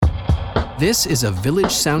This is a Village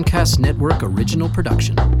Soundcast Network original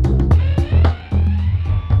production.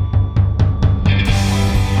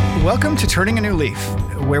 Welcome to Turning a New Leaf,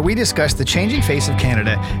 where we discuss the changing face of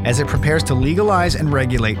Canada as it prepares to legalize and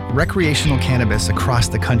regulate recreational cannabis across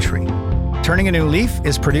the country. Turning a New Leaf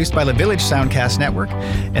is produced by the Village Soundcast Network,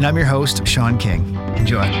 and I'm your host, Sean King.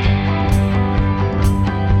 Enjoy.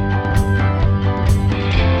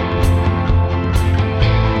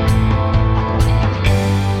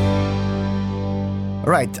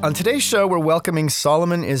 All right, on today's show, we're welcoming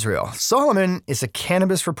Solomon Israel. Solomon is a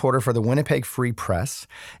cannabis reporter for the Winnipeg Free Press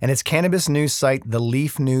and its cannabis news site,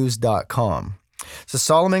 theleafnews.com. So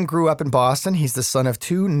Solomon grew up in Boston. He's the son of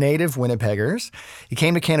two native Winnipeggers. He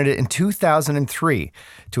came to Canada in 2003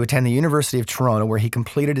 to attend the University of Toronto, where he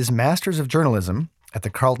completed his Master's of Journalism at the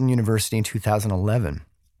Carleton University in 2011.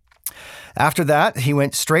 After that, he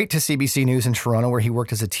went straight to CBC News in Toronto, where he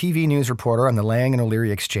worked as a TV news reporter on the Lang and O'Leary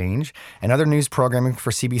Exchange and other news programming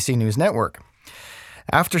for CBC News Network.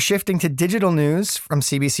 After shifting to digital news from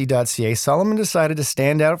CBC.ca, Solomon decided to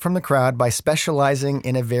stand out from the crowd by specializing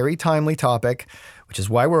in a very timely topic, which is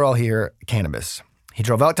why we're all here, cannabis. He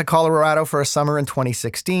drove out to Colorado for a summer in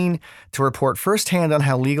 2016 to report firsthand on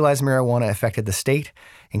how legalized marijuana affected the state,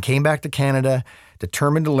 and came back to Canada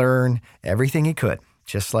determined to learn everything he could,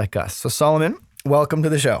 just like us. So Solomon, welcome to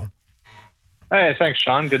the show. Hey, thanks,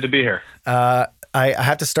 Sean. Good to be here. I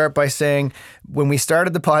have to start by saying, when we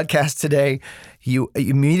started the podcast today, you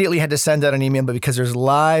immediately had to send out an email, but because there's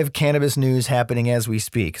live cannabis news happening as we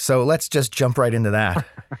speak. So let's just jump right into that.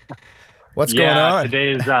 What's going on?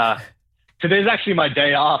 Today's actually my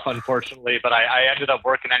day off, unfortunately, but I ended up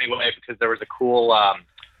working anyway because there was a cool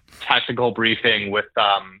tactical briefing with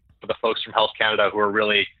the folks from Health Canada who are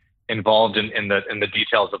really involved in the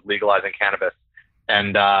details of legalizing cannabis,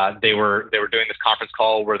 and they were doing this conference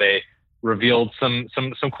call where they revealed some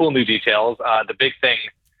cool new details. The big thing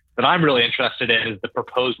that I'm really interested in is the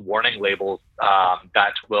proposed warning labels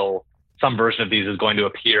that some version of these is going to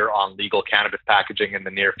appear on legal cannabis packaging in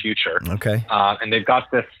the near future. Okay. And they've got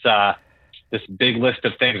this big list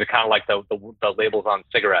of things that kind of like the labels on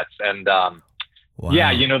cigarettes. And Wow.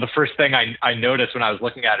 yeah, the first thing I noticed when I was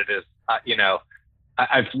looking at it is,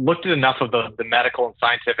 I've looked at enough of the medical and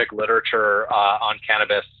scientific literature on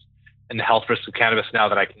cannabis and the health risks of cannabis now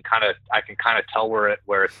that I can kind of tell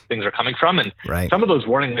where things are coming from, and Right. some of those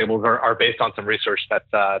warning labels are based on some research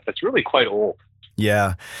that's really quite old.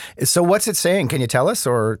 Yeah. So what's it saying? Can you tell us,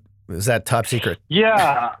 or is that top secret?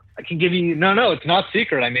 Yeah, I can give you. No, it's not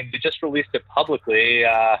secret. I mean, they just released it publicly.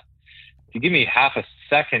 If you give me half a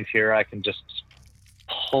second here, I can just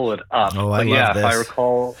pull it up. Oh, I love this. If I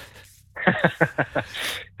recall,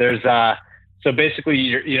 there's so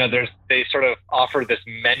basically, they sort of offer this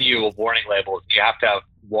menu of warning labels. You have to have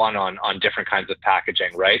one on different kinds of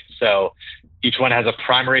packaging, right? So each one has a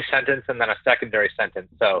primary sentence and then a secondary sentence.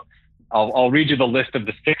 So I'll read you the list of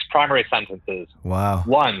the 6 primary sentences. Wow.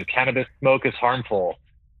 1, cannabis smoke is harmful.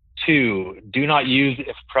 2, do not use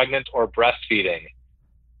if pregnant or breastfeeding.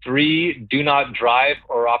 3, do not drive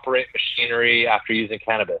or operate machinery after using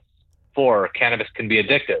cannabis. 4, cannabis can be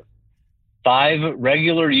addictive. 5,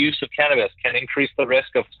 regular use of cannabis can increase the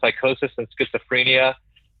risk of psychosis and schizophrenia.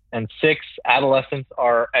 And 6, adolescents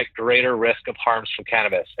are at greater risk of harms from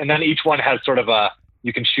cannabis. And then each one has sort of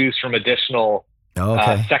you can choose from additional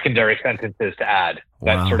secondary sentences to add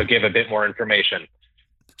that sort of give a bit more information.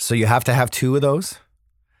 So you have to have 2 of those?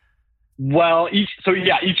 Well, each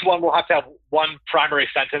one will have to have one primary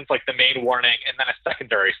sentence, like the main warning, and then a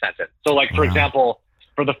secondary sentence. So like, for example,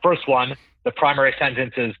 for the first one, the primary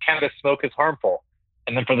sentence is cannabis smoke is harmful.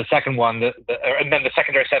 And then for the second one, and then the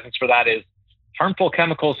secondary sentence for that is harmful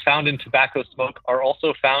chemicals found in tobacco smoke are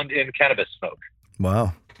also found in cannabis smoke.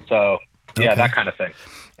 Wow. So yeah, that kind of thing.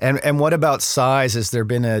 And what about size? Has there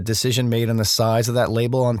been a decision made on the size of that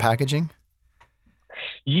label on packaging?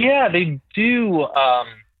 Yeah, they do.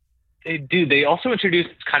 They do. They also introduced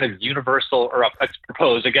kind of universal, or it's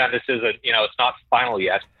proposed. Again, this is it's not final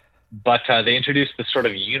yet. But they introduced this sort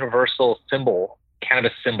of universal symbol,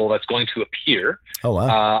 cannabis symbol, that's going to appear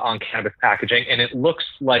on cannabis packaging, and it looks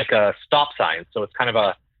like a stop sign. So it's kind of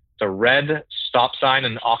it's a red stop sign,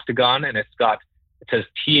 an octagon, and it says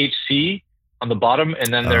THC on the bottom,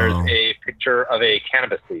 and then there's a picture of a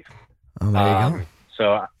cannabis leaf. Oh, there you go.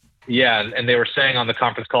 So yeah, and they were saying on the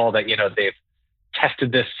conference call that they've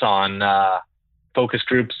tested this on focus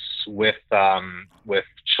groups with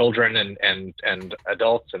children and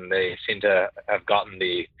adults, and they seem to have gotten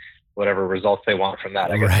whatever results they want from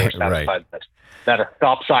that. I guess they're satisfied that a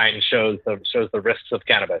stop sign shows the risks of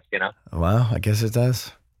cannabis. Wow, I guess it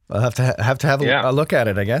does. I'll have to have Yeah. a look at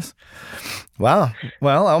it, I guess. Wow.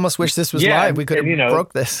 Well, I almost wish this was live. We could have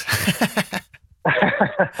broke this.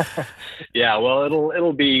 Yeah, well,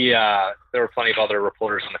 it'll be. There were plenty of other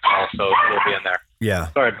reporters on the call, so it'll be in there. Yeah.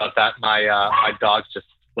 Sorry about that. My dog's just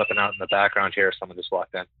flipping out in the background here. Someone just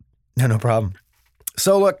walked in. No problem.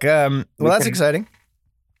 So look, that's exciting.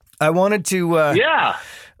 I wanted to. Yeah.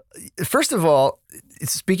 First of all,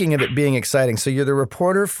 speaking of it being exciting, so you're the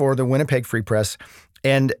reporter for the Winnipeg Free Press,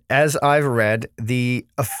 and as I've read, the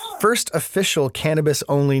first official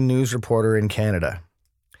cannabis-only news reporter in Canada.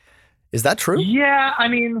 Is that true? Yeah, I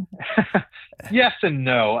mean, yes and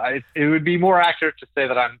no. It would be more accurate to say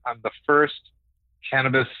that I'm the first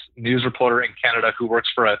cannabis news reporter in Canada who works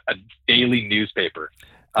for a daily newspaper.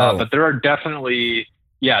 But there are definitely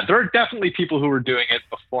people who were doing it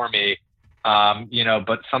before me.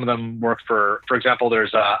 But some of them work for example,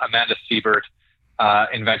 there's Amanda Siebert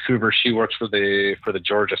in Vancouver. She works for the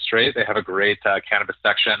Georgia Straight. They have a great cannabis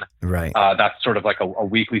section. Right. That's sort of like a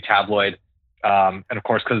weekly tabloid. And of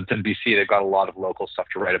course, because it's in BC, they've got a lot of local stuff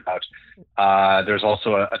to write about. There's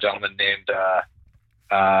also a gentleman named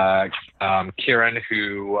Kieran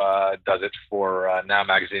who does it for Now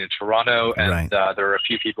Magazine in Toronto. And there are a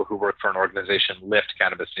few people who work for an organization, Lift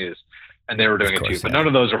Cannabis News, and they were doing it too. But none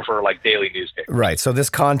of those are for like daily newspapers. Right. So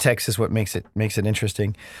this context is what makes it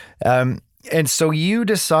interesting. And so you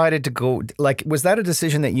decided to go, like, was that a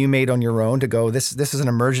decision that you made on your own to go, this is an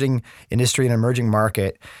emerging industry, an emerging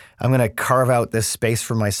market. I'm going to carve out this space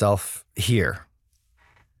for myself here.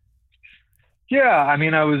 Yeah, I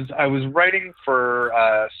mean, I was writing for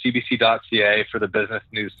CBC.ca for the business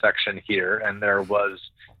news section here, and there was,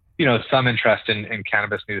 some interest in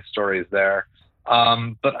cannabis news stories there.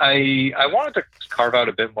 But I wanted to carve out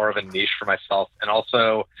a bit more of a niche for myself, and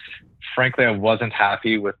also, frankly, I wasn't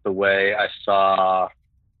happy with the way I saw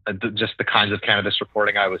just the kinds of cannabis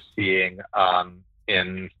reporting I was seeing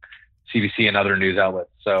in CBC and other news outlets.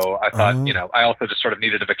 So I thought, I also just sort of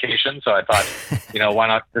needed a vacation. So I thought, why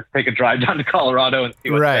not just take a drive down to Colorado and see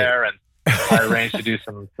what's there? And I arranged to do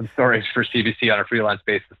some stories for CBC on a freelance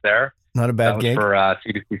basis there. Not a bad gig. For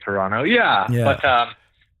CBC Toronto. Yeah. But, I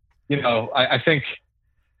think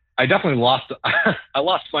I definitely lost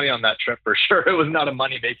money on that trip for sure. It was not a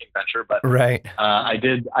money-making venture, but I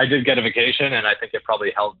did get a vacation, and I think it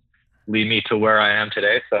probably helped lead me to where I am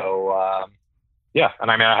today. So,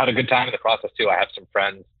 and I mean, I had a good time in the process too. I have some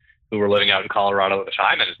friends who were living out in Colorado at the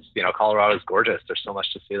time, and it's, Colorado is gorgeous. There's so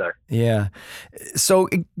much to see there. Yeah. So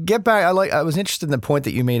get back. I was interested in the point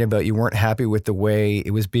that you made about you weren't happy with the way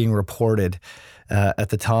it was being reported at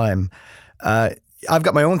the time. I've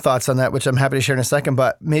got my own thoughts on that, which I'm happy to share in a second,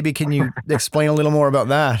 but maybe can you explain a little more about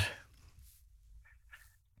that?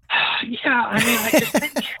 Yeah, I mean, I just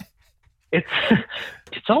think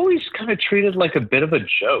it's always kind of treated like a bit of a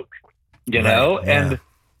joke, and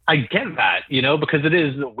I get that, because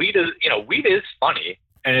weed is funny,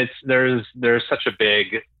 and there's such a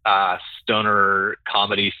big stoner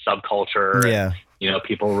comedy subculture. Yeah.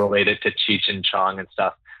 People relate it to Cheech and Chong and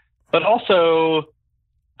stuff, but also,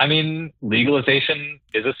 I mean, legalization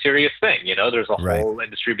is a serious thing. There's a whole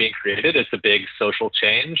industry being created. It's a big social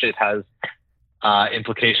change. It has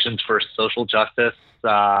implications for social justice,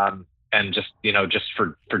 and just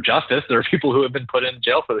for justice. There are people who have been put in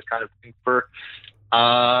jail for this kind of thing for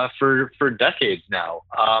decades now.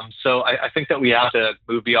 So I think that we have to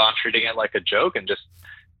move beyond treating it like a joke and just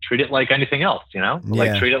treat it like anything else. Treat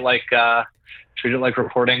it like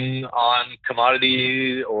reporting on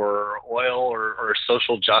commodity or oil or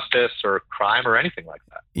social justice or crime or anything like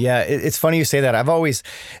that. Yeah, it's funny you say that.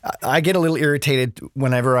 I get a little irritated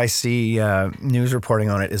whenever I see news reporting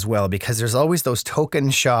on it as well, because there's always those token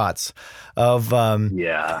shots of,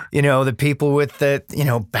 the people with the,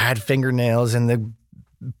 bad fingernails and the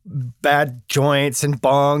bad joints and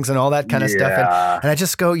bongs and all that kind of stuff. And I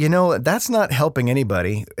just go, that's not helping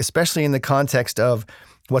anybody, especially in the context of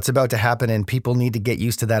what's about to happen, and people need to get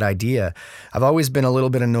used to that idea. I've always been a little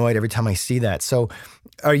bit annoyed every time I see that. So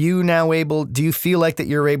are you now do you feel like that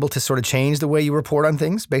you're able to sort of change the way you report on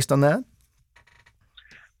things based on that?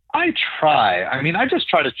 I try. I mean, I just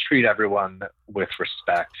try to treat everyone with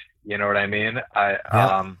respect. You know what I mean?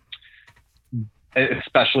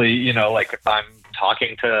 Especially, like if I'm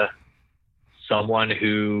talking to someone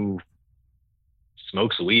who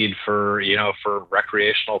smokes weed for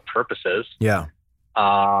recreational purposes. Yeah.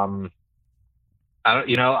 I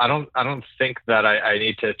don't think that I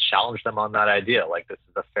need to challenge them on that idea. Like, this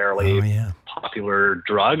is a fairly popular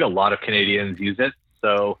drug. A lot of Canadians use it.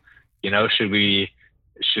 So, should we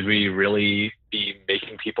really be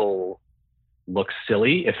making people look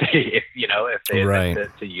silly if they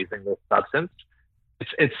admit to using this substance?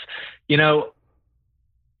 It's you know,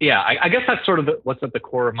 yeah, I guess that's sort of what's at the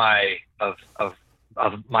core of my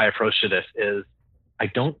my approach to this is I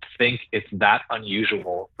don't think it's that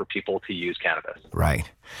unusual for people to use cannabis. Right.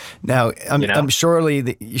 Now, I'm sure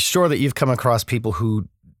that you've come across people who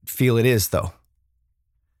feel it is, though.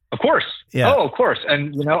 Of course. Yeah. Oh, of course.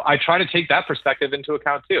 And, I try to take that perspective into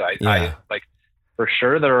account too. I like, for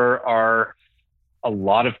sure, there are a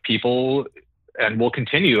lot of people, and will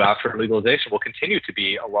continue after legalization, will continue to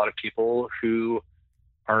be a lot of people who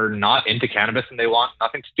are not into cannabis and they want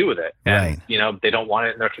nothing to do with it. And, right. They don't want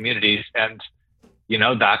it in their communities. And,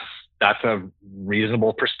 that's a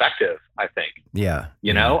reasonable perspective, I think. Yeah.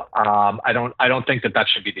 I don't think that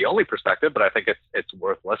should be the only perspective, but I think it's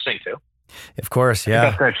worth listening to. Of course. Yeah.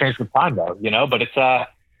 That's going to change with time though, but it's a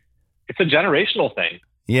generational thing.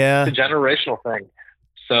 Yeah. It's a generational thing.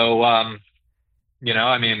 So,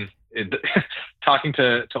 talking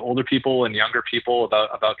to older people and younger people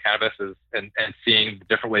about cannabis and seeing the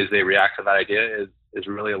different ways they react to that idea is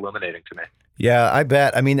really illuminating to me. Yeah, I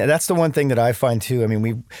bet. I mean, that's the one thing that I find too. I mean,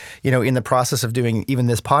 we, in the process of doing even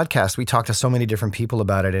this podcast, we talk to so many different people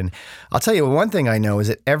about it. And I'll tell you, one thing I know is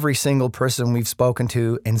that every single person we've spoken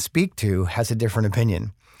to and speak to has a different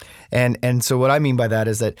opinion. And so what I mean by that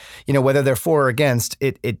is that, whether they're for or against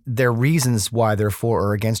their reasons why they're for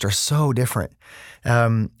or against are so different.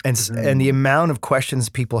 And the amount of questions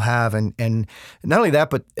people have and not only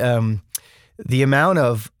that, but the amount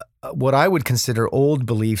of what I would consider old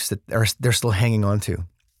beliefs that they're still hanging on to.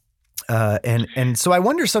 And so I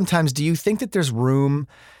wonder sometimes, do you think that there's room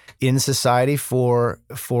in society for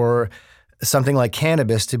something like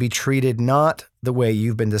cannabis to be treated not the way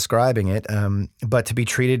you've been describing it, but to be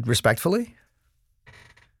treated respectfully?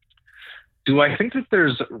 Do I think that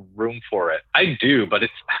there's room for it? I do, but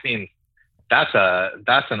that's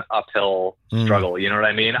an uphill struggle. You know what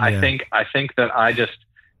I mean? Yeah. I think that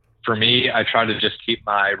for me, I try to just keep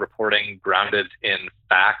my reporting grounded in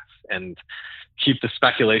facts and keep the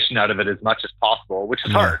speculation out of it as much as possible, which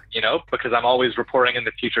is hard, because I'm always reporting in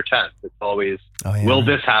the future tense. It's always, will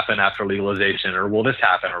this happen after legalization, or will this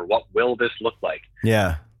happen, or what will this look like?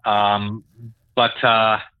 Yeah. But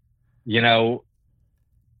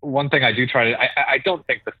one thing I do try to, I don't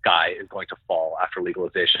think the sky is going to fall after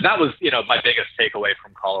legalization. That was, my biggest takeaway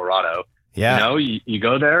from Colorado. Yeah. You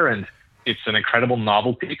go there and it's an incredible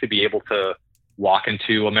novelty to be able to walk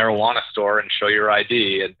into a marijuana store and show your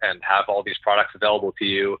ID and have all these products available to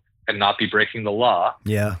you and not be breaking the law.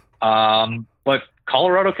 Yeah. But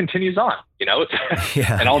Colorado continues on,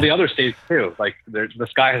 and all the other states too. Like the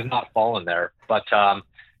sky has not fallen there, but I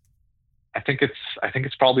think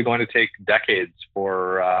it's probably going to take decades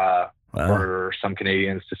for some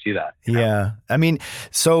Canadians to see that. Yeah. I mean,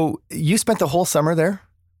 so you spent the whole summer there?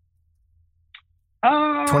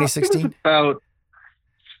 2016? I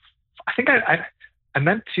think I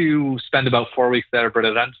meant to spend about 4 weeks there, but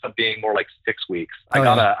it ended up being more like 6 weeks.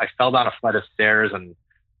 I fell down a flight of stairs and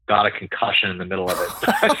got a concussion in the middle of it.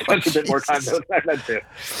 I spent a bit more time than I meant to.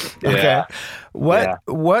 Yeah. Okay.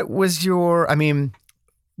 What was your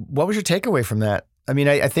takeaway from that? I mean,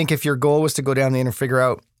 I think if your goal was to go down there and figure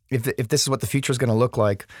out if this is what the future is going to look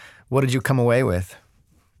like, what did you come away with?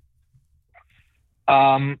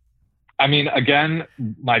 Again,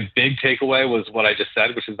 my big takeaway was what I just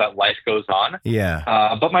said, which is that life goes on. Yeah.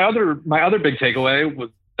 But my other big takeaway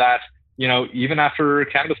was that, even after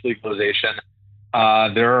cannabis legalization,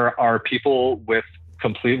 there are people with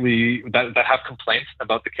that have complaints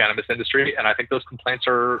about the cannabis industry. And I think those complaints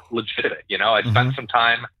are legitimate. I spent some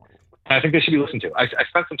time, and I think they should be listened to. I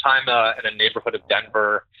spent some time in a neighborhood of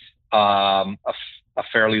Denver, a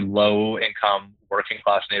fairly low income working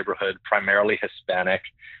class neighborhood, primarily Hispanic.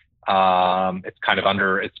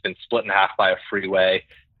 It's been split in half by a freeway.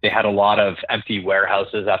 They had a lot of empty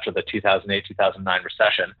warehouses after the 2008-2009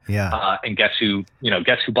 recession. Yeah. And guess who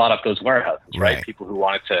bought up those warehouses, right? People who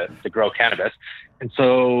wanted to grow cannabis. And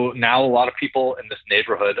so now a lot of people in this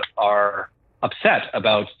neighborhood are upset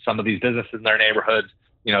about some of these businesses in their neighborhoods.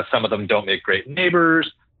 Some of them don't make great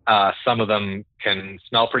neighbors. Some of them can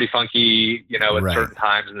smell pretty funky, at certain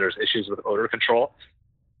times, and there's issues with odor control.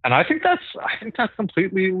 And I think that's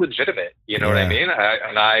completely legitimate. You know what I mean?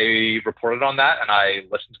 And I reported on that, and I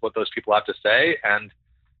listened to what those people have to say. And,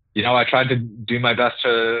 I tried to do my best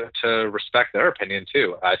to respect their opinion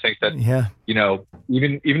too. I think that,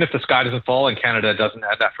 even if the sky doesn't fall and Canada doesn't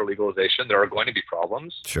end after legalization, there are going to be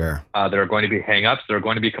problems. Sure. There are going to be hang-ups. There are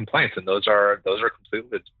going to be complaints, and those are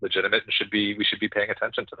completely legitimate, and we should be paying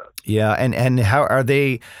attention to those. Yeah. And how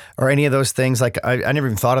are any of those things, like I never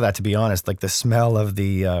even thought of that, to be honest, like the smell of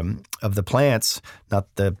the plants,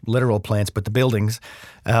 not the literal plants, but the buildings.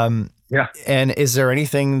 Yeah. And is there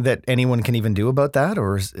anything that anyone can even do about that?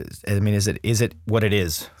 Or is it what it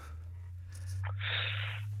is?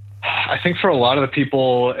 I think for a lot of the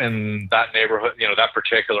people in that neighborhood, that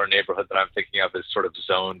particular neighborhood that I'm thinking of is sort of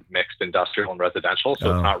zoned mixed industrial and residential.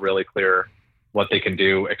 So it's not really clear what they can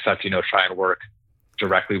do except, try and work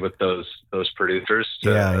directly with those producers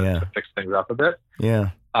to fix things up a bit. Yeah.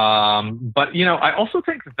 But, I also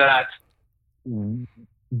think that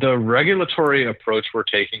the regulatory approach we're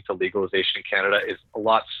taking to legalization in Canada is a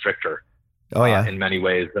lot stricter in many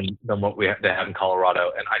ways than what they have in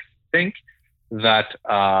Colorado. And I think that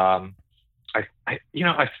I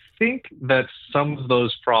think that some of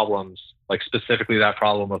those problems, like specifically that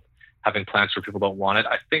problem of having plants where people don't want it,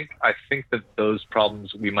 I think that those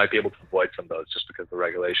problems, we might be able to avoid some of those just because the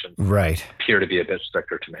regulations appear to be a bit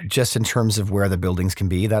stricter to me. Just in terms of where the buildings can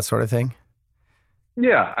be, that sort of thing?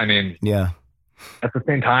 Yeah. I mean, at the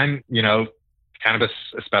same time, cannabis,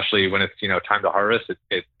 especially when it's, time to harvest,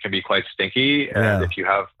 it can be quite stinky. And if you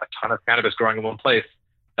have a ton of cannabis growing in one place,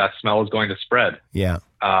 that smell is going to spread. Yeah.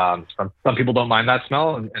 Some people don't mind that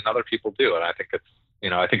smell and other people do. And I think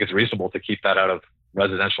it's reasonable to keep that out of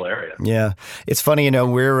residential areas. Yeah. It's funny,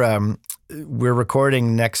 we're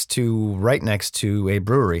recording right next to a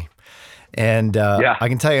brewery. And I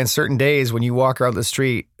can tell you on certain days when you walk around the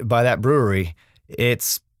street by that brewery,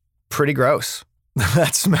 it's pretty gross.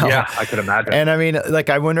 That smell. Yeah, I could imagine. And I mean,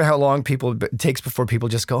 I wonder how long it takes before people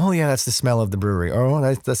just go, oh yeah, that's the smell of the brewery. Or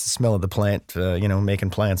that's the smell of the plant, making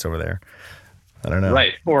plants over there. I don't know.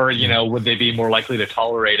 Right. Or, would they be more likely to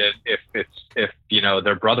tolerate it if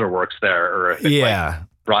their brother works there or if it's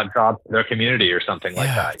broad jobs in their community or something like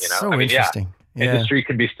that, So interesting. Industry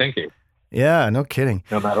can be stinky. Yeah, no kidding.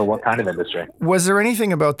 No matter what kind of industry. Was there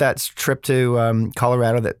anything about that trip to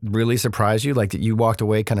Colorado that really surprised you? Like that you walked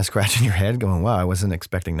away kind of scratching your head going, wow, I wasn't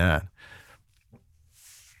expecting that.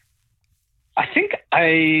 I think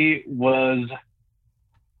I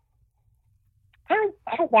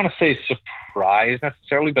don't want to say surprised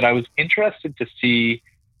necessarily, but I was interested to see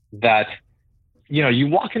that, you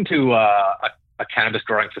walk into a cannabis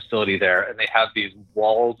growing facility there and they have these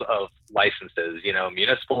walls of licenses,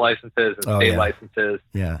 municipal licenses and state licenses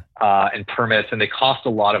and permits, and they cost a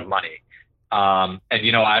lot of money. And,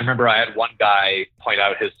 I remember I had one guy point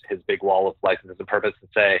out his big wall of licenses and permits and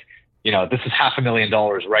say, this is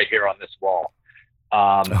 $500,000 right here on this wall.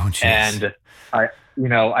 And I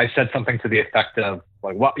said something to the effect of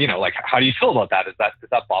how do you feel about that? Is that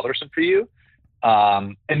bothersome for you?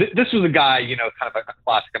 And this was a guy, kind of a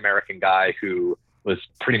classic American guy who was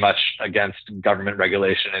pretty much against government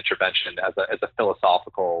regulation and intervention as a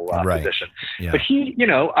philosophical position. Yeah. But he,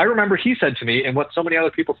 I remember he said to me, and what so many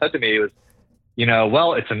other people said to me was,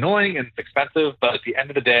 well, it's annoying and it's expensive, but at the end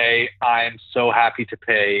of the day, I'm so happy to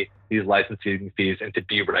pay these licensing fees and to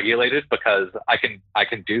be regulated because I can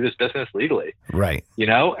do this business legally. Right.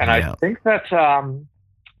 And I think that,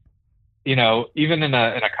 even in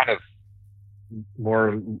a kind of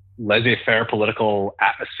more laissez-faire political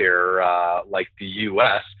atmosphere like the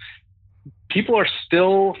U.S., people are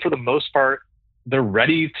still, for the most part, they're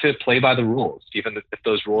ready to play by the rules, even if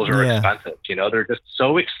those rules are expensive. They're just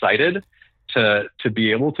so excited to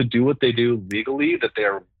be able to do what they do legally that they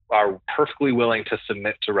are perfectly willing to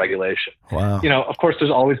submit to regulation. Wow. Of course,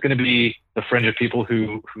 there's always going to be the fringe of people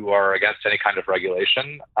who are against any kind of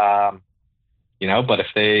regulation. But if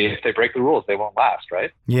they break the rules, they won't last, right?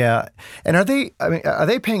 Yeah. And are they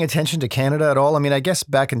paying attention to Canada at all? I mean, I guess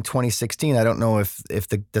back in 2016, I don't know if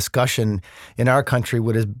the discussion in our country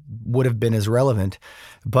would have been as relevant,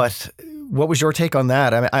 but what was your take on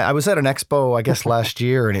that? I mean, I was at an expo, I guess, last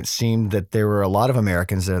year, and it seemed that there were a lot of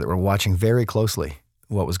Americans there that were watching very closely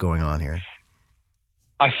what was going on here.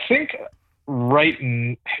 I think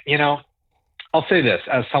I'll say this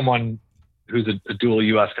as someone who's a dual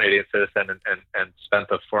U.S. Canadian citizen and spent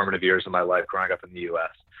the formative years of my life growing up in the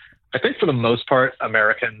U.S. I think for the most part,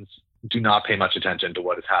 Americans do not pay much attention to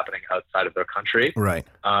what is happening outside of their country, right?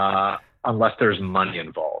 Unless there's money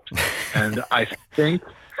involved. And I think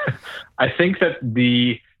that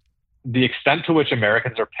the extent to which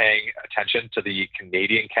Americans are paying attention to the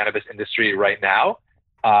Canadian cannabis industry right now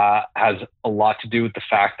has a lot to do with the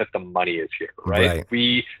fact that the money is here, right?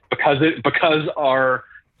 Because our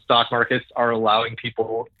stock markets are allowing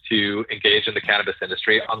people to engage in the cannabis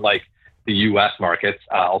industry, unlike the U.S. markets,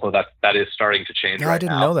 although that is starting to change right now. I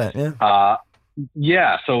didn't know that,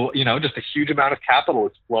 yeah. So, just a huge amount of capital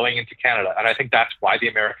is flowing into Canada. And I think that's why the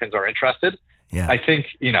Americans are interested. Yeah. I think,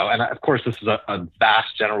 and of course, this is a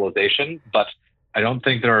vast generalization, but I don't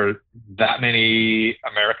think there are that many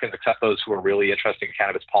Americans, except those who are really interested in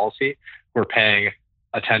cannabis policy, who are paying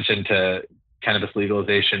attention to cannabis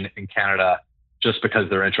legalization in Canada just because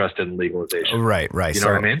they're interested in legalization. Right. You know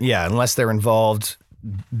what I mean? Yeah, unless they're involved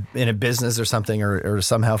in a business or something, or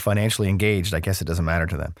somehow financially engaged, I guess it doesn't matter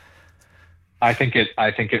to them. I think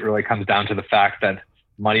it really comes down to the fact that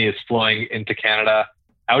money is flowing into Canada,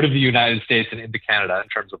 out of the United States and into Canada in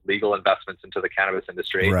terms of legal investments into the cannabis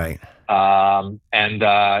industry. Right.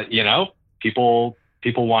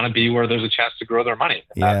 People want to be where there's a chance to grow their money.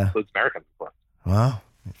 And that includes Americans, of course. Wow.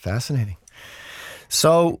 Fascinating.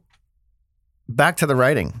 So back to the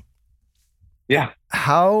writing. Yeah.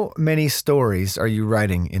 How many stories are you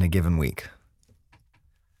writing in a given week?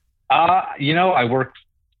 I work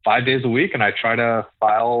 5 days a week and I try to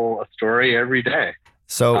file a story every day.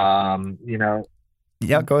 So,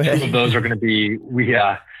 yeah, go ahead. Some of those are going to be,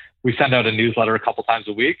 we send out a newsletter a couple times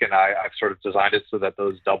a week, and I've sort of designed it so that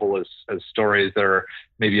those double as stories that are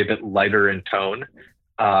maybe a bit lighter in tone,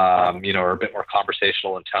 or a bit more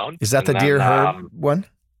conversational in tone. Is that the Dear Herb one?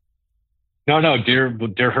 No, Dear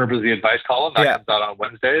Herb is the advice column that comes out on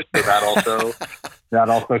Wednesdays, so that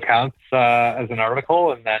also counts as an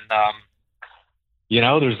article. And then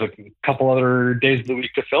there's a couple other days of the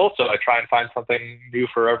week to fill, so I try and find something new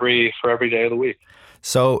for every day of the week.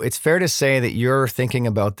 So it's fair to say that you're thinking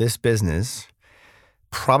about this business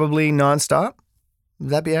probably nonstop. Would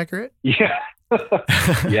that be accurate? Yeah.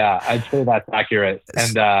 Yeah, I'd say that's accurate.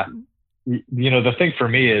 And, the thing for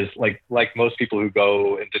me is like most people who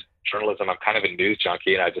go into journalism, I'm kind of a news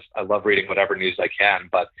junkie and I love reading whatever news I can,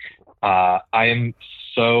 but all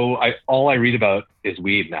I read about is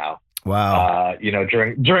weed now. Wow.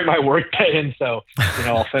 During my work day. And so,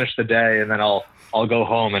 I'll finish the day and then I'll go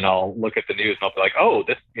home and I'll look at the news and I'll be like, oh,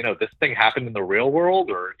 this thing happened in the real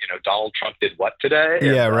world, or, Donald Trump did what today?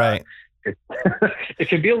 Yeah, right. It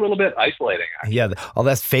can be a little bit isolating, actually. Yeah. All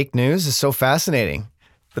that fake news is so fascinating.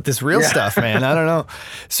 But this real stuff, man, I don't know.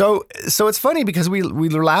 So it's funny because we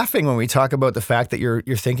were laughing when we talk about the fact that you're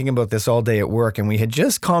thinking about this all day at work, and we had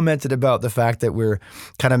just commented about the fact that we're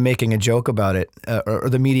kind of making a joke about it, or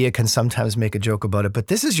the media can sometimes make a joke about it. But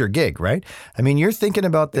this is your gig, right? I mean, you're thinking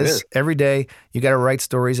about this every day. You got to write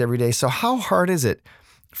stories every day. So how hard is it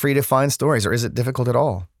for you to find stories, or is it difficult at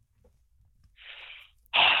all?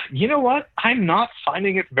 You know what? I'm not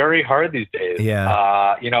finding it very hard these days.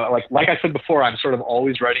 Yeah. Like I said before, I'm sort of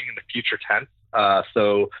always writing in the future tense.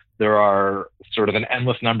 So there are sort of an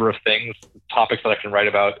endless number of topics that I can write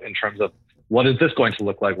about in terms of what is this going to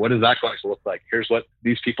look like? What is that going to look like? Here's what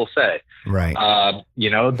these people say. Right.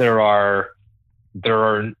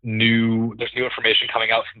 There's new information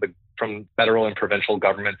coming out from federal and provincial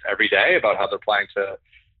governments every day about how they're planning to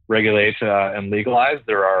regulate and legalize.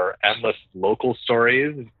 There are endless local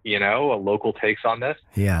stories, local takes on this.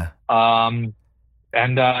 Yeah. There's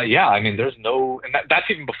that's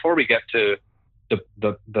even before we get to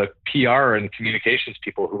the PR and communications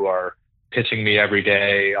people who are pitching me every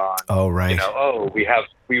day on, oh, right.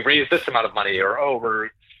 We raised this amount of money, or, oh, we're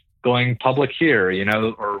going public here,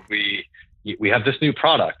 or we have this new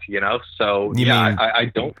product, so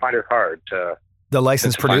I don't find it hard to. The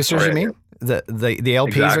licensed producers, you mean? The LPs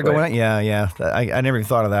exactly. Are going on? Yeah. I never even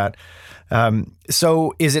thought of that.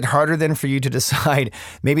 So is it harder then for you to decide,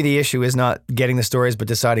 maybe the issue is not getting the stories, but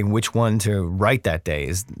deciding which one to write that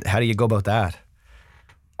day? How do you go about that?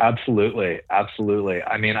 Absolutely.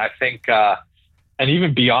 I mean, I think, and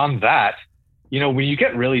even beyond that, when you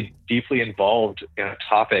get really deeply involved in a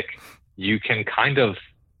topic, you can kind of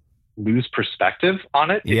lose perspective on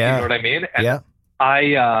it. If you know what I mean? And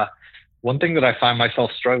one thing that I find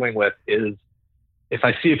myself struggling with is if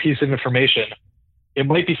I see a piece of information, it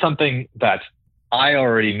might be something that I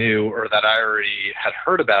already knew or that I already had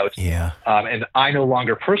heard about. Yeah. And I no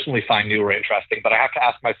longer personally find new or interesting, but I have to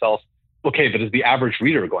ask myself, okay, but is the average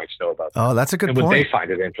reader going to know about this? Oh, that's a good point. Would they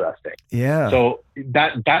find it interesting? Yeah. So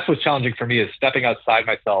that's what's challenging for me, is stepping outside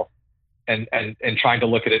myself and trying to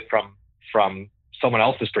look at it from someone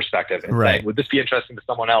else's perspective and saying, would this be interesting to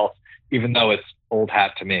someone else, even though it's old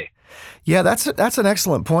hat to me? Yeah, that's an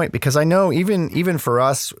excellent point, because I know even for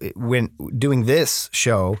us when doing this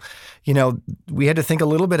show, we had to think a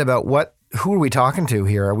little bit about who are we talking to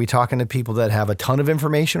here? Are we talking to people that have a ton of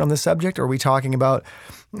information on the subject, or are we talking about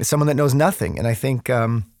someone that knows nothing? And I think,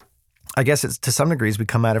 I guess it's to some degrees we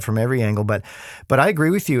come at it from every angle, but I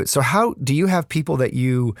agree with you. So how do you have people that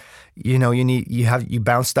you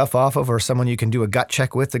bounce stuff off of, or someone you can do a gut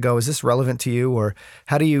check with to go, is this relevant to you? Or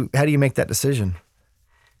how do you make that decision?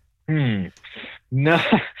 No.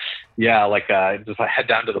 Yeah. Just head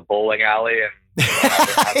down to the bowling alley and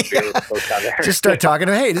have a beer with folks down there. Just start talking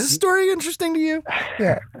to them. Hey, is this story interesting to you?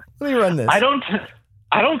 Yeah. Let me run this. I don't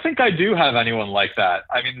I don't think I do have anyone like that.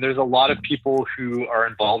 I mean, there's a lot of people who are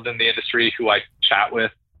involved in the industry who I chat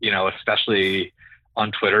with, especially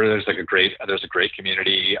on Twitter. There's a great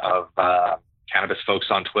community of cannabis folks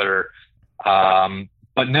on Twitter.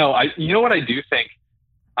 But no, you know what I do think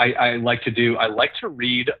I like to do? I like to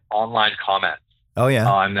read online comments. Oh,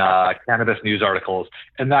 yeah. On cannabis news articles.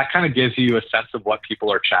 And that kind of gives you a sense of what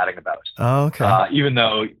people are chatting about. Oh, okay. Even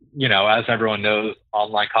though, as everyone knows,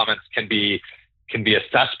 online comments can be a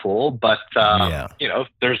cesspool, but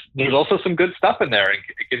there's also some good stuff in there, and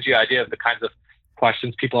it gives you an idea of the kinds of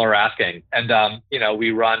questions people are asking. And the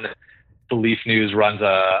Leaf News runs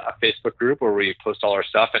a Facebook group where we post all our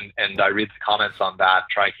stuff, and I read the comments on that,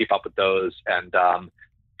 try and keep up with those, and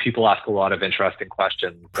people ask a lot of interesting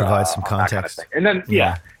questions. Provide some context. Kind of thing. And then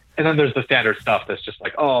and then there's the standard stuff that's just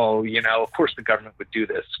like, of course the government would do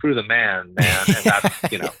this. Screw the man. And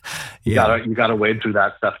that's, you gotta wade through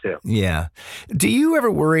that stuff too. Yeah. Do you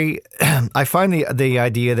ever worry? I find the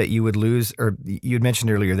idea that you would lose, or you had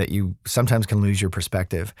mentioned earlier that you sometimes can lose your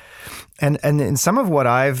perspective. And in some of what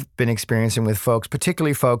I've been experiencing with folks,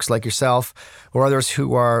 particularly folks like yourself or others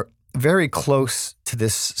who are very close to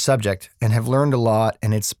this subject and have learned a lot,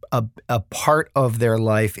 and it's a part of their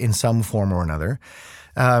life in some form or another.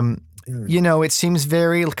 It seems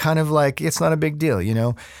very kind of like it's not a big deal,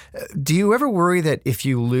 Do you ever worry that if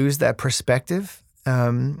you lose that perspective,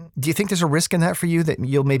 do you think there's a risk in that for you, that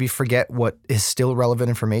you'll maybe forget what is still relevant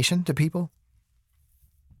information to people?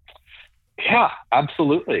 Yeah,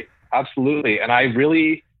 absolutely. Absolutely. And I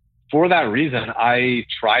really, for that reason, I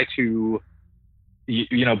try to,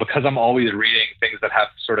 because I'm always reading things that have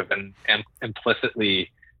sort of an implicitly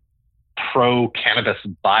pro-cannabis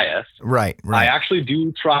bias. Right. I actually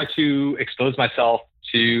do try to expose myself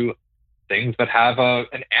to things that have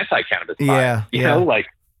an anti-cannabis bias. Like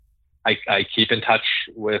I keep in touch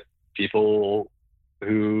with people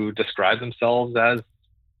who describe themselves as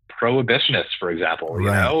prohibitionists, for example,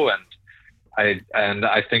 and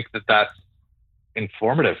I think that that's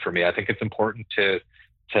informative for me. I think it's important to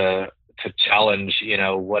challenge,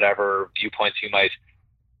 whatever viewpoints you might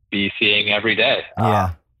be seeing every day.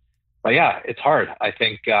 But yeah, it's hard. I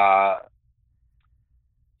think, we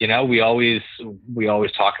always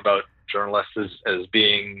talk about journalists as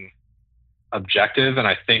being objective. And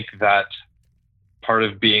I think that part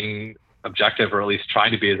of being objective, or at least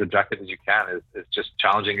trying to be as objective as you can, is just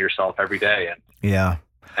challenging yourself every day.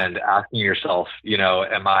 And asking yourself,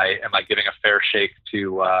 am I giving a fair shake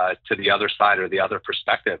to the other side or the other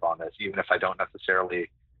perspective on this, even if I don't necessarily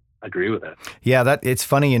agree with it? Yeah, it's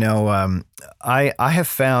funny, I have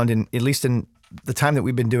found, at least in the time that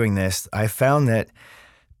we've been doing this, I found that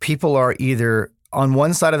people are either on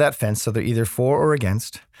one side of that fence, so they're either for or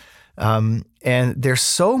against. And there's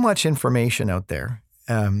so much information out there,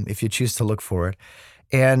 if you choose to look for it.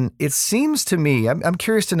 And it seems to me, I'm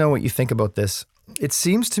curious to know what you think about this. It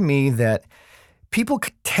seems to me that people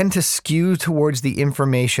tend to skew towards the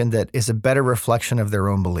information that is a better reflection of their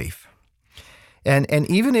own belief. And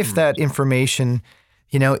even if that information,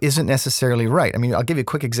 isn't necessarily right. I mean, I'll give you a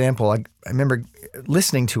quick example. I remember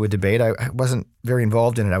listening to a debate. I wasn't very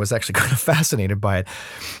involved in it. I was actually kind of fascinated by it.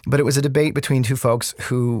 But it was a debate between two folks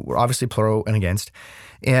who were obviously pro and against,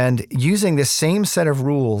 and using the same set of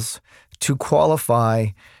rules to qualify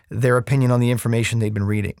their opinion on the information they'd been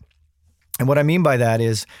reading. And what I mean by that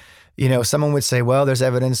is, someone would say, well, there's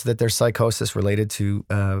evidence that there's psychosis related to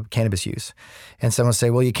cannabis use. And someone would say,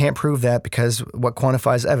 well, you can't prove that because what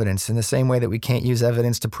quantifies evidence, in the same way that we can't use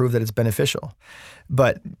evidence to prove that it's beneficial.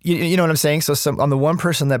 But you know what I'm saying? So on the one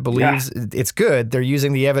person that believes it's good, they're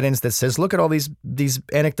using the evidence that says, look at all these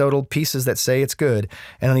anecdotal pieces that say it's good.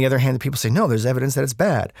 And on the other hand, the people say, no, there's evidence that it's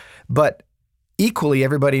bad. But equally,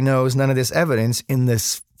 everybody knows none of this evidence in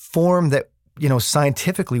this form that,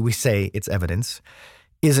 scientifically we say it's evidence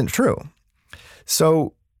isn't true.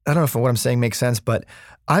 So I don't know if what I'm saying makes sense, but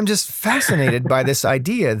I'm just fascinated by this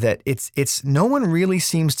idea that it's no one really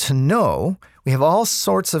seems to know. We have all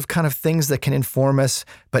sorts of kind of things that can inform us,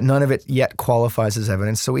 but none of it yet qualifies as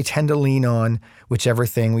evidence. So we tend to lean on whichever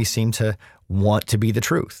thing we seem to want to be the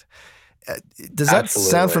truth. Does that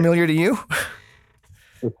sound familiar to you?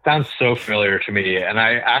 It sounds so familiar to me. And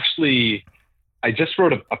I just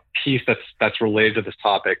wrote a piece that's related to this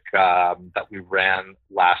topic that we ran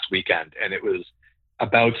last weekend. And it was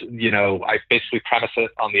about, I basically premise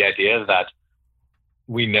it on the idea that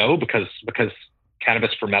we know because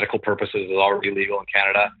cannabis for medical purposes is already legal in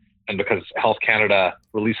Canada, and because Health Canada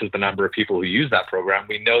releases the number of people who use that program,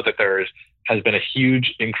 we know that has been a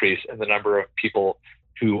huge increase in the number of people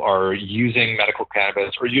who are using medical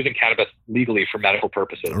cannabis or using cannabis legally for medical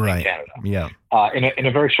purposes in Canada. Yeah. In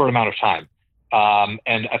a very short amount of time. And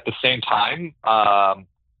at the same time,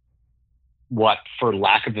 what, for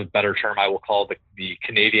lack of a better term, I will call the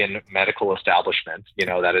Canadian medical establishment,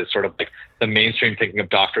 that is sort of like the mainstream thinking of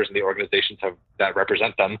doctors and the organizations that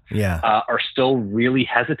represent them, are still really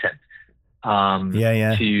hesitant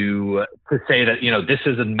to say that, this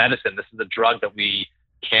is a medicine, this is a drug that we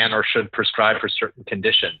can or should prescribe for certain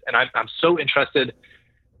conditions. And I'm so interested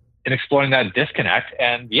in exploring that disconnect.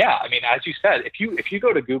 And as you said, if you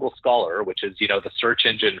go to Google Scholar, which is, the search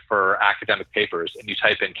engine for academic papers, and you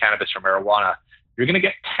type in cannabis or marijuana, you're going to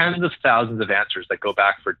get tens of thousands of answers that go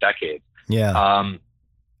back for decades. The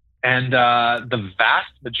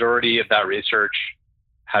vast majority of that research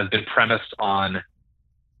has been premised on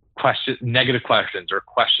negative questions or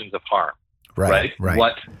questions of harm. Right.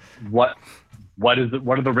 What are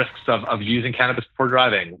the risks of using cannabis before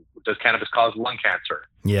driving? Does cannabis cause lung cancer?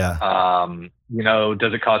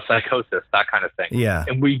 Does it cause psychosis? That kind of thing.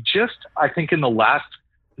 And we just, I think in the last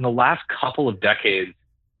couple of decades,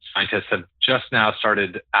 scientists have just now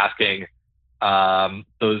started asking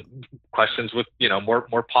those questions with,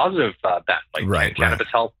 more positive bent, like, can cannabis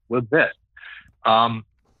help with this? And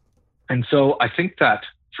so I think that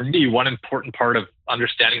for me, one important part of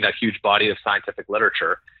understanding that huge body of scientific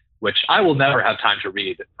literature, which I will never have time to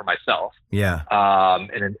read for myself,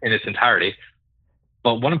 in its entirety.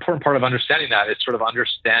 But one important part of understanding that is sort of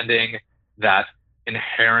understanding that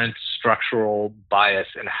inherent structural bias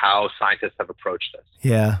in how scientists have approached this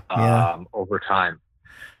over time.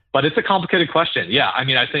 But it's a complicated question.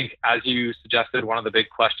 I think, as you suggested, one of the big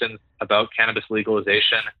questions about cannabis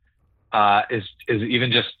legalization is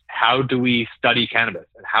even just, how do we study cannabis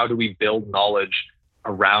and how do we build knowledge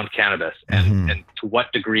around cannabis, and to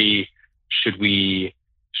what degree should we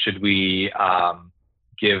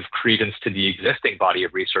give credence to the existing body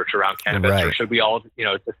of research around cannabis, or should we all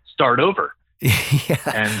just start over?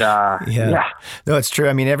 No, it's true.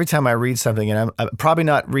 I mean, every time I read something, and I'm probably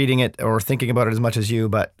not reading it or thinking about it as much as you,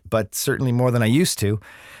 but certainly more than I used to.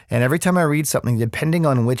 And every time I read something, depending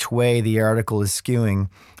on which way the article is skewing,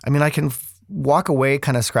 I mean, I can walk away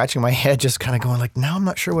kind of scratching my head, just kind of going like, now I'm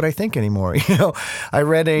not sure what I think anymore. I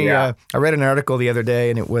read an article the other day,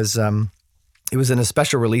 and it was in a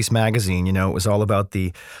special release magazine. It was all about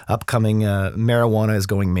the upcoming marijuana is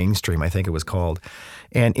going mainstream, I think it was called.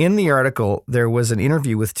 And in the article, there was an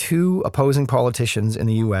interview with two opposing politicians in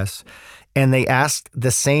the U.S., and they asked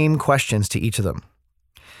the same questions to each of them.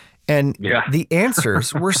 And the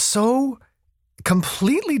answers were so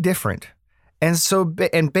completely different.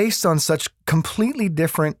 And based on such completely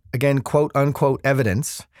different, again, quote unquote,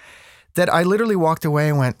 evidence, that I literally walked away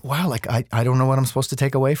and went, wow, like, I don't know what I'm supposed to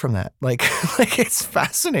take away from that. Like it's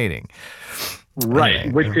fascinating.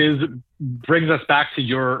 Right. Which brings us back to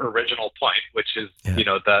your original point, which is,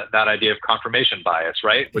 that idea of confirmation bias,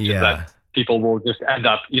 right? Which is that people will just end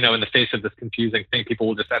up, in the face of this confusing thing, people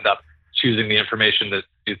will just end up choosing the information that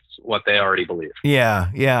is what they already believe.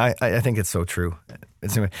 I think it's so true.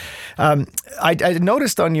 I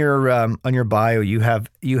noticed on your bio, you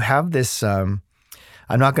have this, I'm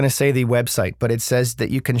not going to say the website, but it says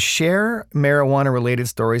that you can share marijuana related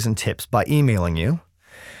stories and tips by emailing you.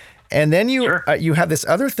 And then you have this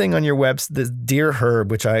other thing on your webs, the Dear Herb,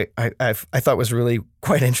 which I thought was really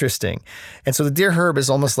quite interesting. And so the Dear Herb is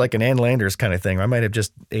almost like an Ann Landers kind of thing. I might have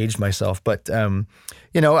just aged myself, but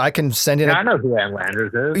I can send in. I know who Ann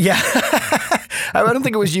Landers is. Yeah, I don't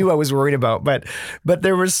think it was you I was worried about, but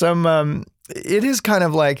there was some. It is kind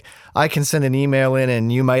of like I can send an email in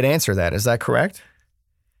and you might answer that. Is that correct?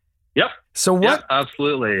 Yep. So what? Yep,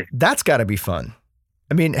 absolutely. That's got to be fun.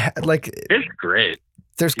 I mean, like it's great.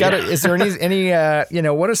 There's got to, is there any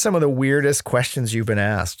what are some of the weirdest questions you've been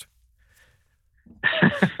asked?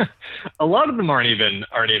 A lot of them aren't even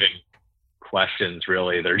questions,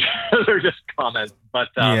 really. They're just comments. But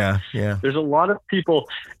there's a lot of people,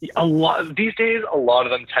 these days, a lot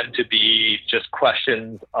of them tend to be just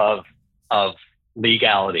questions of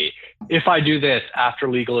legality. If I do this after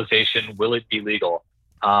legalization, will it be legal?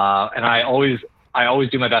 And I always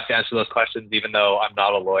do my best to answer those questions, even though I'm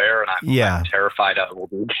not a lawyer and I'm terrified I will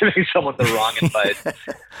be giving someone the wrong advice.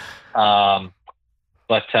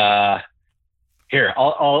 Here,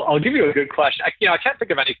 I'll give you a good question. I can't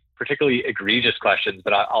think of any particularly egregious questions,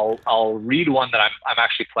 but I'll read one that I'm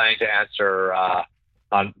actually planning to answer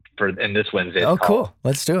in this Wednesday. Oh, cool!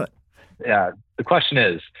 Let's do it. Yeah. The question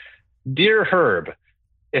is, Dear Herb,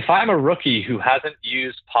 if I'm a rookie who hasn't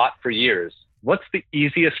used pot for years, what's the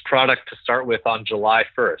easiest product to start with on July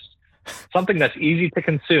 1st? Something that's easy to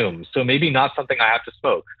consume, so maybe not something I have to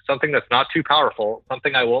smoke. Something that's not too powerful,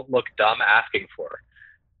 something I won't look dumb asking for.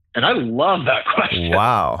 And I love that question.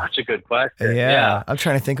 Wow. Such a good question. Yeah. I'm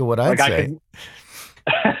trying to think of what I'd say.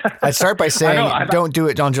 I'd start by saying, don't do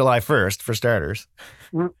it on July 1st, for starters.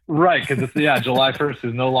 Right, because July 1st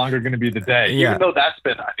is no longer going to be the day. Yeah. Even though that's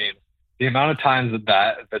been, the amount of times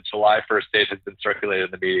that July 1st date has been circulated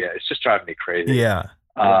in the media, it's just driving me crazy. Yeah.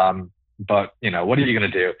 But, what are you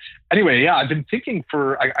going to do? Anyway, I've been thinking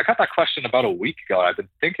I got that question about a week ago. I've been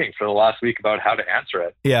thinking for the last week about how to answer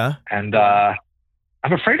it. Yeah. And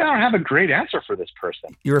I'm afraid I don't have a great answer for this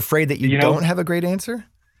person. You're afraid that you don't have a great answer?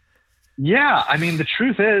 Yeah. The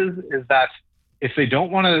truth is that if they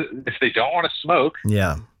don't want to smoke,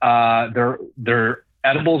 their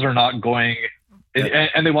edibles are not going,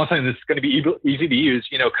 and they want something that's going to be easy to use.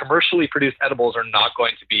 Commercially produced edibles are not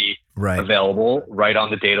going to be available right on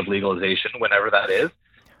the date of legalization, whenever that is.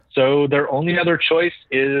 So their only other choice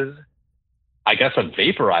is, I guess, a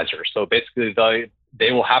vaporizer. So basically,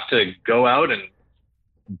 they will have to go out and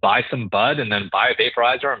buy some bud and then buy a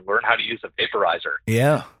vaporizer and learn how to use a vaporizer.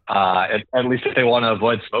 Yeah. At least if they want to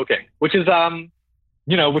avoid smoking, which is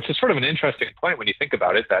sort of an interesting point when you think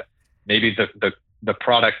about it, that maybe the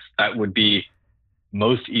products that would be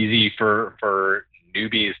most easy for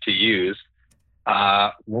newbies to use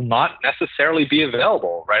will not necessarily be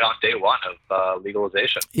available right on day one of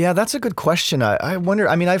legalization. Yeah, that's a good question. I wonder,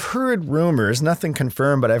 I've heard rumors, nothing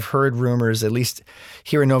confirmed, but I've heard rumors, at least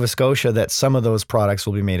here in Nova Scotia, that some of those products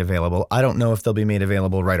will be made available. I don't know if they'll be made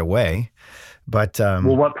available right away, but...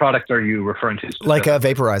 well, what products are you referring to specifically? Like a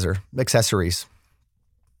vaporizer, accessories.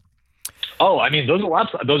 Oh,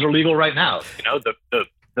 those are legal right now.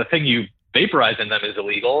 The thing you vaporize in them is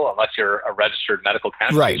illegal unless you're a registered medical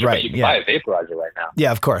cannabis user, but you can buy a vaporizer right now.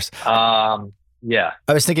 Yeah, of course. Yeah.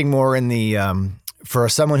 I was thinking more in the, for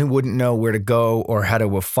someone who wouldn't know where to go or how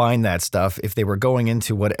to find that stuff, if they were going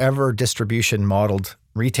into whatever distribution modeled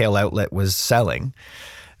retail outlet was selling.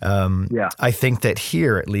 I think that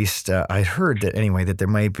here, at least, I heard that anyway, that there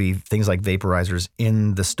might be things like vaporizers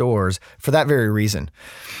in the stores for that very reason,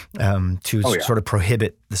 sort of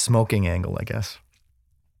prohibit the smoking angle, I guess.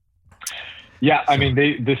 Yeah,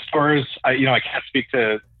 the stores. I can't speak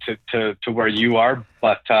to where you are,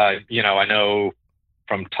 but I know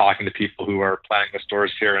from talking to people who are planning the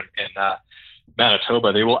stores here in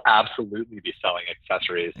Manitoba, they will absolutely be selling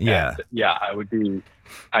accessories. Yeah, and I would be.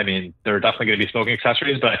 They're definitely going to be smoking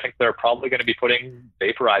accessories, but I think they're probably going to be putting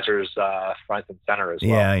vaporizers front and center as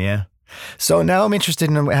well. Yeah. So now I'm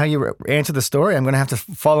interested in how you answer the story. I'm going to have to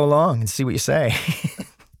follow along and see what you say.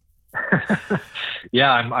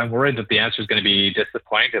 Yeah, I'm worried that the answer is going to be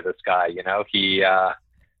disappointing to this guy.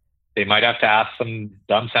 They might have to ask some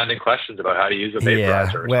dumb-sounding questions about how to use a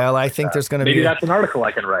vaporizer. Yeah. Well, I think there's going to be maybe that's an article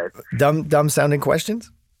I can write. Dumb-sounding questions.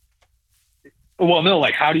 Well, no,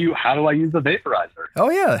 like how do I use a vaporizer? Oh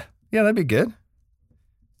yeah, that'd be good.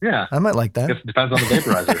 Yeah, I might like that. It depends on the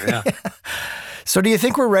vaporizer. Yeah. So, do you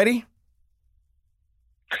think we're ready?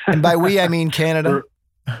 And by we, I mean Canada.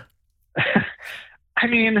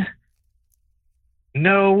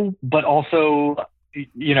 No, but also,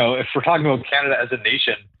 if we're talking about Canada as a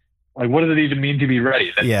nation, like, what does it even mean to be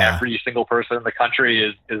ready? That every single person in the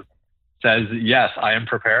country says, yes, I am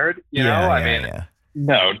prepared.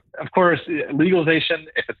 No, of course, legalization,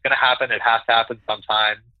 if it's going to happen, it has to happen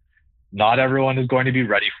sometime. Not everyone is going to be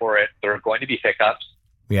ready for it. There are going to be hiccups.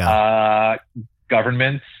 Yeah.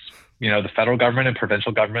 Governments, the federal government and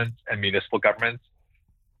provincial governments and municipal governments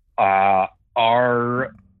are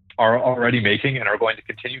already making and are going to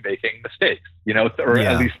continue making mistakes, or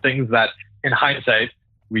at least things that in hindsight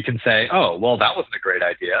we can say, oh, well, that wasn't a great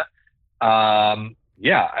idea.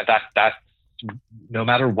 That's no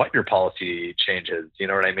matter what your policy changes, you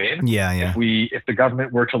know what I mean? Yeah. If the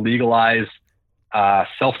government were to legalize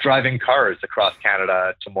self-driving cars across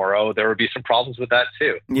Canada tomorrow, there would be some problems with that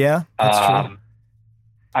too. Yeah, that's true.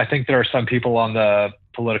 I think there are some people on the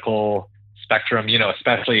political spectrum,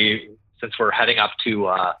 especially since we're heading up to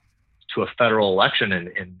a federal election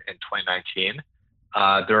in 2019,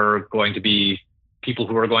 there are going to be people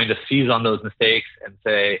who are going to seize on those mistakes and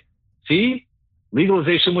say, see,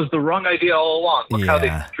 legalization was the wrong idea all along. Look how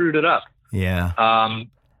they screwed it up. Yeah.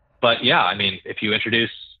 But yeah, if you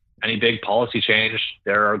introduce any big policy change,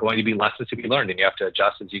 there are going to be lessons to be learned and you have to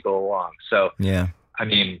adjust as you go along. So,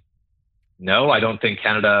 no, I don't think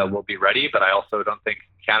Canada will be ready, but I also don't think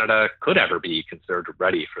Canada could ever be considered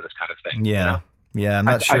ready for this kind of thing. Yeah. Yeah. I'm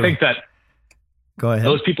not sure. I think that Go ahead.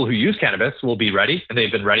 Those people who use cannabis will be ready, and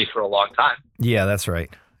they've been ready for a long time. Yeah, that's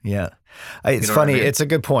right. Yeah. It's funny. It's a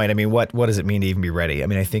good point. What does it mean to even be ready?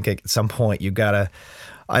 I think at some point you gotta,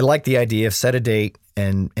 I like the idea of set a date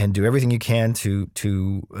and do everything you can to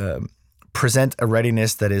present a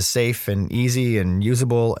readiness that is safe and easy and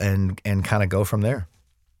usable and kind of go from there.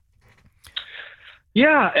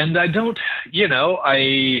 Yeah. And I don't,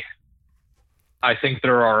 I think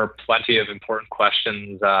there are plenty of important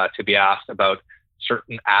questions to be asked about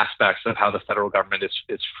certain aspects of how the federal government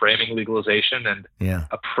is framing legalization and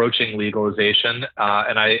approaching legalization.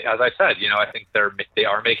 And as I said, I think they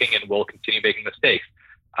are making and will continue making mistakes.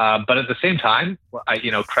 But at the same time,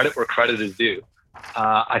 credit where credit is due.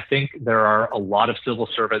 I think there are a lot of civil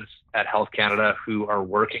servants at Health Canada who are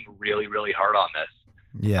working really, really hard on this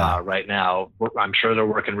right now. I'm sure they're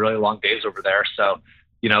working really long days over there. So,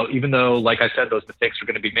 even though, like I said, those mistakes are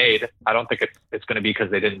going to be made, I don't think it's going to be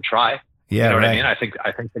because they didn't try. Yeah, you know right. what I mean?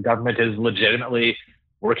 I think the government is legitimately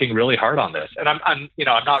working really hard on this. And I'm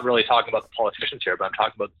not really talking about the politicians here, but I'm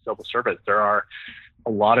talking about the civil servants. There are a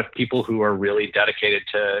lot of people who are really dedicated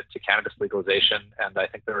to cannabis legalization, and I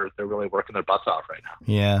think they're really working their butts off right now.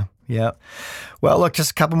 Yeah. Well, look,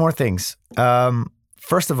 just a couple more things.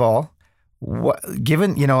 First of all,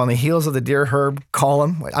 given on the heels of the Dear Herb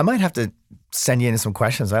column, I might have to send you in some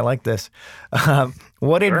questions. I like this.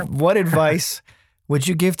 What advice would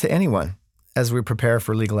you give to anyone as we prepare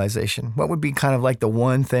for legalization? What would be kind of like the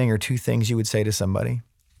one thing or two things you would say to somebody?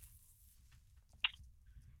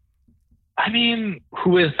 I mean,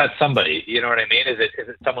 who is that somebody? You know what I mean? Is it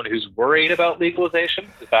someone who's worried about legalization?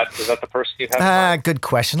 Is that the person you have? Good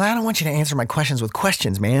question. I don't want you to answer my questions with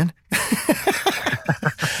questions, man.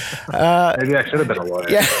 Maybe I should have been a lawyer.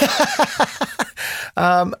 Yeah.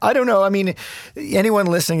 I don't know. I mean, anyone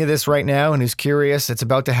listening to this right now and who's curious, it's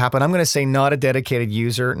about to happen. I'm going to say not a dedicated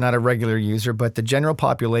user, not a regular user, but the general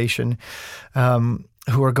population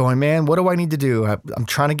who are going, man, what do I need to do? I'm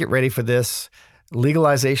trying to get ready for this.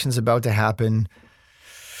 Legalization's about to happen.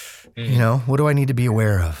 What do I need to be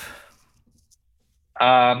aware of?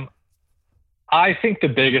 I think the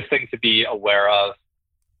biggest thing to be aware of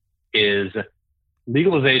is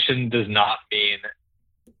legalization does not mean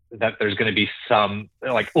that there's going to be some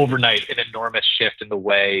overnight an enormous shift in the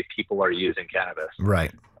way people are using cannabis.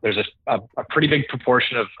 Right. There's a pretty big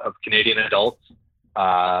proportion of Canadian adults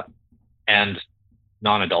and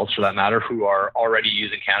non-adults for that matter who are already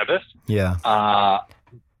using cannabis. Yeah.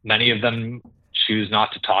 Many of them choose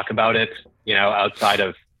not to talk about it, outside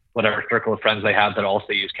of whatever circle of friends they have that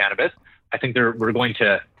also use cannabis. I think we're going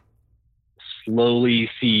to slowly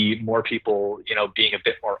see more people, being a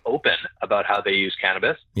bit more open about how they use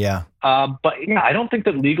cannabis. Yeah. But I don't think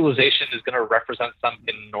that legalization is going to represent some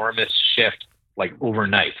enormous shift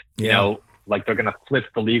overnight. Yeah. They're going to flip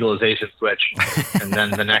the legalization switch and then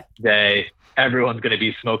the next day everyone's going to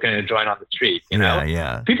be smoking a joint on the street.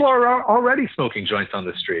 Yeah. People are already smoking joints on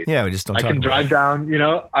the street. Yeah, we just don't. I can drive down.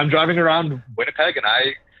 I'm driving around Winnipeg and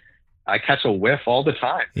I catch a whiff all the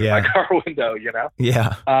time through my car window.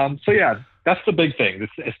 Yeah. So that's the big thing.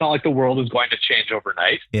 It's not like the world is going to change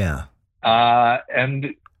overnight. Yeah.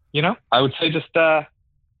 And I would say just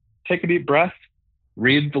take a deep breath,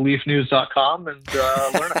 read theleafnews.com, and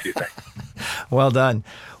learn a few things. Well done.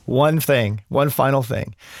 One final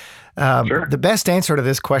thing. Sure. The best answer to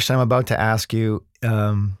this question I'm about to ask you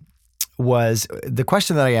was, the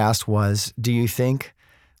question that I asked was, do you think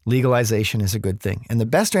legalization is a good thing? And the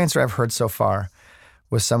best answer I've heard so far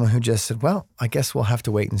was someone who just said, well, I guess we'll have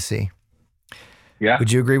to wait and see. Yeah.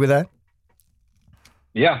 Would you agree with that?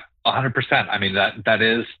 Yeah, 100%. I mean, that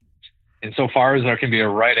is, insofar as there can be a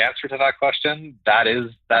right answer to that question, that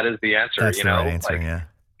is the answer. That's the right answer, yeah.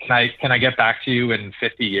 Can I get back to you in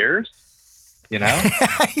 50 years?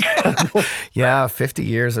 Yeah, 50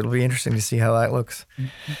 years. It'll be interesting to see how that looks.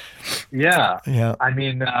 Yeah. Yeah. I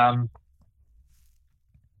mean, I'm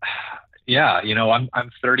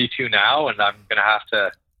 32 now, and I'm going to have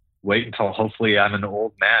to wait until hopefully I'm an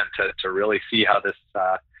old man to really see how this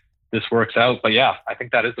works out. But yeah, I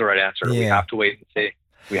think that is the right answer. Yeah. We have to wait and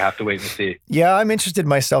see. Yeah, I'm interested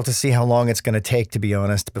myself to see how long it's going to take, to be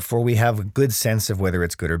honest, before we have a good sense of whether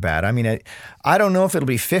it's good or bad. I mean, I don't know if it'll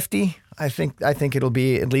be 50. I think it'll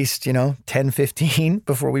be at least, 10, 15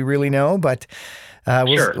 before we really know. But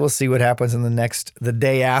we'll see what happens in the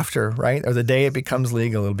day after, right? Or the day it becomes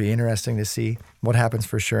legal. It'll be interesting to see what happens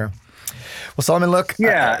for sure. Well, Solomon, look,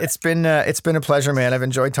 it's been a pleasure, man. I've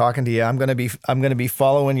enjoyed talking to you. I'm going to be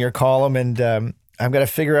following your column, and I'm going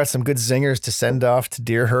to figure out some good zingers to send off to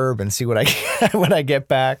Dear Herb and see what I get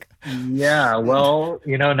back. Yeah, well,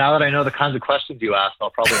 now that I know the kinds of questions you asked,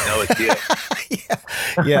 I'll probably know it's you.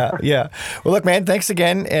 Yeah. Well, look, man, thanks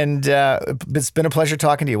again, and it's been a pleasure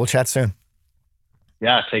talking to you. We'll chat soon.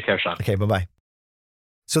 Yeah, take care, Sean. Okay, bye-bye.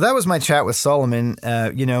 So that was my chat with Solomon.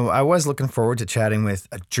 I was looking forward to chatting with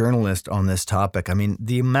a journalist on this topic. I mean,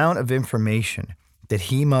 the amount of information that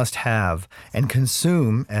he must have and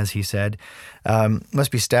consume, as he said, must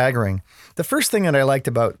be staggering. The first thing that I liked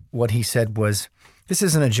about what he said was, this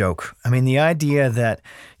isn't a joke. I mean, the idea that,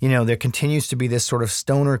 there continues to be this sort of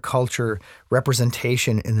stoner culture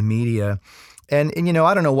representation in the media. And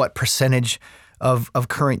I don't know what percentage of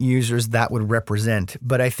current users that would represent,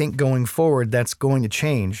 but I think going forward, that's going to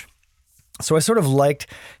change. So I sort of liked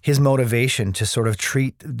his motivation to sort of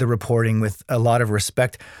treat the reporting with a lot of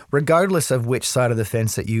respect, regardless of which side of the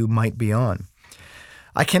fence that you might be on.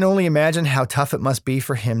 I can only imagine how tough it must be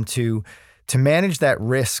for him to manage that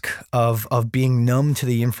risk of being numb to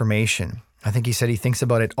the information. I think he said he thinks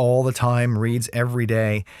about it all the time, reads every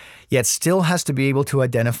day, yet still has to be able to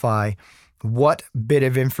identify what bit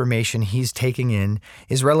of information he's taking in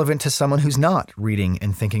is relevant to someone who's not reading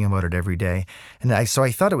and thinking about it every day. And so I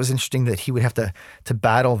thought it was interesting that he would have to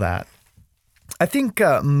battle that. I think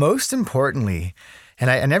most importantly, and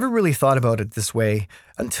I never really thought about it this way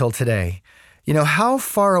until today, how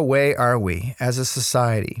far away are we as a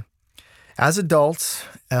society, as adults,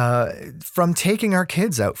 from taking our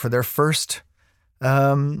kids out for their first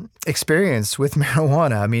experience with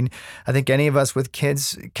marijuana? I mean, I think any of us with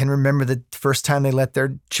kids can remember the first time they let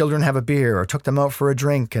their children have a beer or took them out for a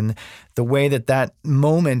drink, and the way that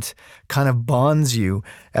moment kind of bonds you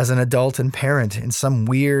as an adult and parent in some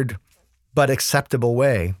weird but acceptable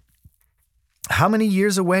way. How many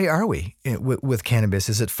years away are we with cannabis?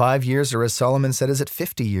 Is it 5 years, or as Solomon said, is it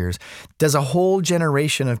 50 years? Does a whole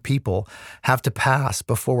generation of people have to pass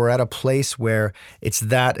before we're at a place where it's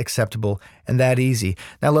that acceptable and that easy?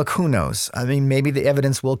 Now, look, who knows? I mean, maybe the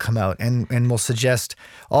evidence will come out and will suggest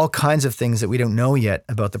all kinds of things that we don't know yet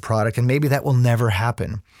about the product, and maybe that will never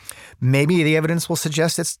happen. Maybe the evidence will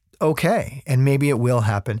suggest it's okay, and maybe it will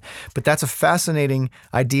happen. But that's a fascinating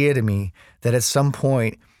idea to me, that at some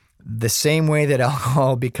point, the same way that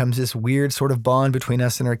alcohol becomes this weird sort of bond between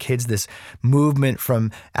us and our kids, this movement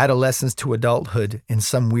from adolescence to adulthood in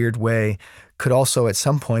some weird way, could also at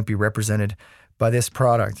some point be represented by this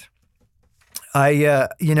product. I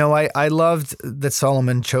loved that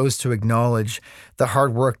Solomon chose to acknowledge the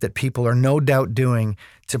hard work that people are no doubt doing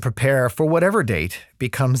to prepare for whatever date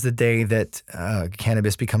becomes the day that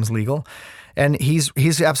cannabis becomes legal. And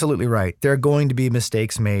he's absolutely right. There are going to be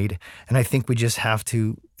mistakes made, and I think we just have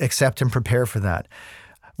to accept and prepare for that.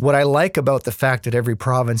 What I like about the fact that every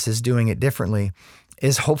province is doing it differently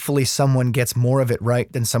is hopefully someone gets more of it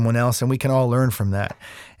right than someone else, and we can all learn from that.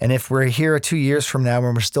 And if we're here 2 years from now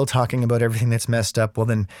and we're still talking about everything that's messed up, well,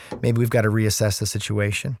 then maybe we've got to reassess the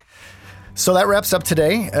situation. So that wraps up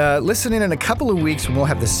today. Listen in a couple of weeks when we'll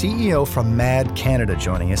have the CEO from MAD Canada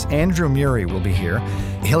joining us. Andrew Murray will be here.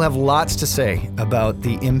 He'll have lots to say about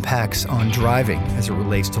the impacts on driving as it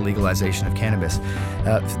relates to legalization of cannabis.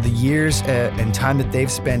 The years and time that they've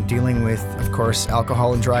spent dealing with, of course,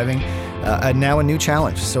 alcohol and driving, now a new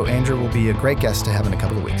challenge. So Andrew will be a great guest to have in a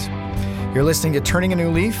couple of weeks. You're listening to Turning a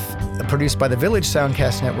New Leaf, produced by the Village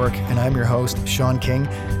Soundcast Network, and I'm your host, Sean King.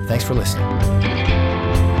 Thanks for listening.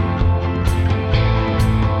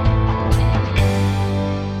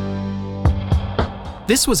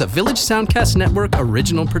 This was a Village Soundcast Network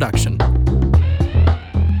original production.